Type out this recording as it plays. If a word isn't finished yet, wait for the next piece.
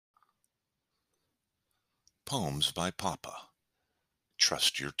Poems by Papa.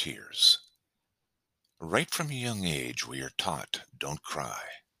 Trust your tears. Right from a young age we are taught, don't cry.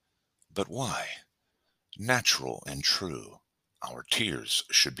 But why? Natural and true, our tears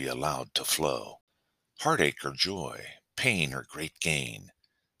should be allowed to flow. Heartache or joy, pain or great gain,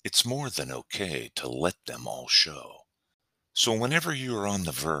 it's more than okay to let them all show. So whenever you are on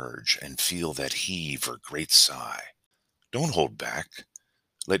the verge and feel that heave or great sigh, don't hold back.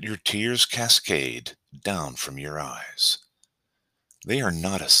 Let your tears cascade down from your eyes. They are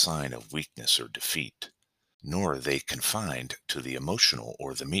not a sign of weakness or defeat, nor are they confined to the emotional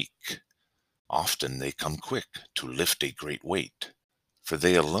or the meek. Often they come quick to lift a great weight, for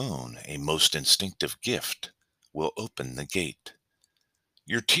they alone, a most instinctive gift, will open the gate.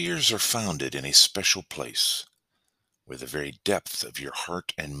 Your tears are founded in a special place, where the very depth of your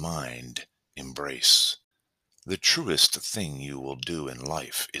heart and mind embrace. The truest thing you will do in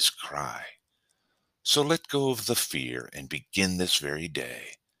life is cry. So let go of the fear and begin this very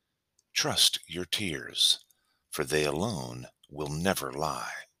day. Trust your tears, for they alone will never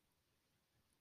lie.